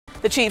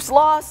The Chiefs'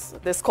 loss,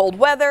 this cold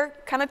weather,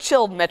 kind of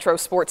chilled Metro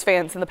sports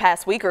fans in the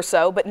past week or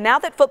so, but now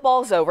that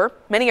football is over,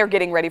 many are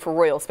getting ready for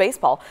Royals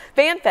baseball.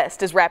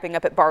 FanFest is wrapping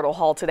up at Bartle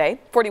Hall today.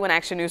 41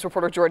 Action News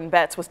reporter Jordan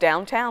Betts was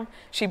downtown.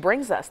 She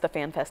brings us the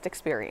FanFest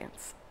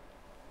experience.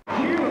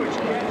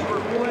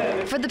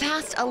 For the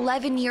past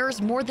 11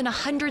 years, more than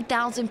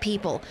 100,000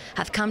 people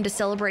have come to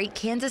celebrate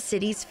Kansas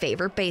City's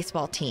favorite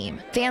baseball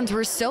team. Fans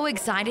were so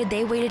excited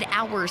they waited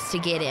hours to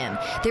get in.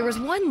 There was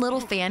one little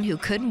fan who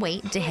couldn't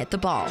wait to hit the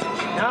ball.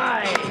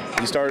 Nice.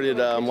 We started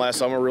last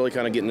summer really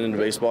kind of getting into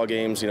baseball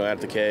games,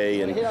 at the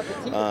K,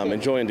 and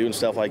enjoying doing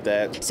stuff like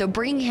that. So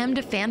bringing him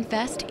to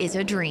FanFest is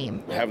a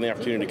dream. Having the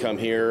opportunity to come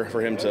here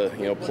for him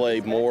to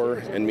play more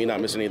and me not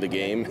miss any of the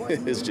game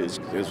is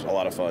a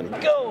lot of fun.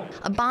 Go!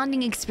 A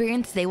bonding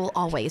experience they will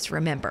always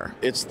remember.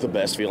 It's the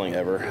best feeling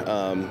ever.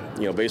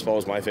 Baseball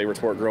was my favorite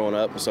sport growing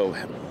up, so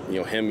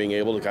him being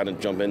able to kind of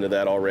jump into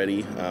that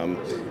already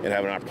and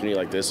have an opportunity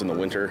like this in the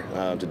winter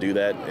to do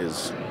that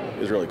is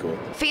really cool.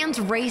 Fans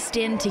raced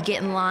in to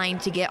get in line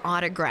to get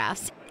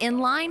autographs. In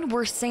line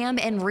were Sam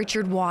and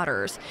Richard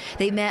Waters.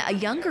 They met a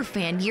younger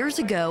fan years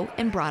ago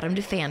and brought him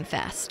to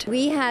FanFest.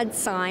 We had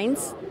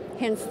signs,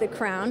 hence the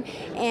crown,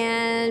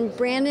 and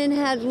Brandon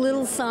had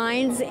little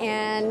signs,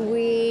 and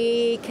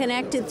we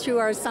connected through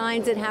our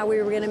signs and how we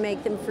were going to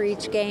make them for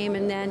each game,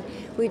 and then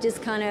we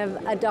just kind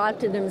of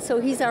adopted him. So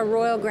he's our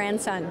royal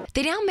grandson.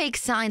 They now make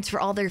signs for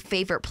all their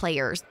favorite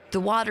players. The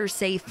Waters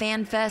say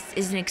FanFest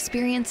is an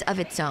experience of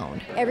its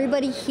own.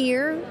 Everybody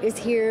here is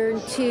here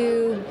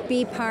to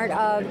be part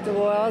of the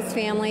Royals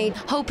family.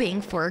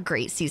 Hoping for a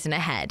great season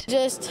ahead.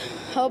 Just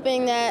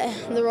hoping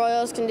that the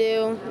Royals can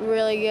do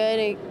really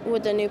good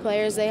with the new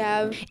players they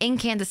have. In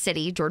Kansas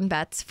City, Jordan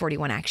Betts,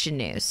 41 Action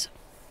News.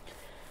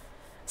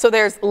 So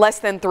there's less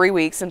than 3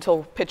 weeks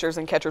until pitchers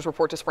and catchers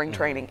report to spring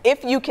training.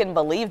 If you can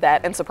believe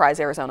that, and surprise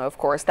Arizona, of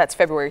course. That's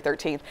February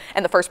 13th.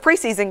 And the first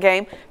preseason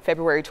game,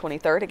 February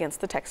 23rd against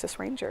the Texas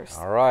Rangers.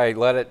 All right,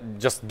 let it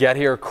just get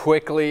here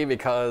quickly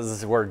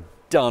because we're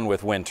done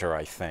with winter,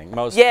 I think.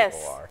 Most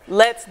people are.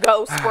 Let's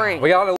go spring. We got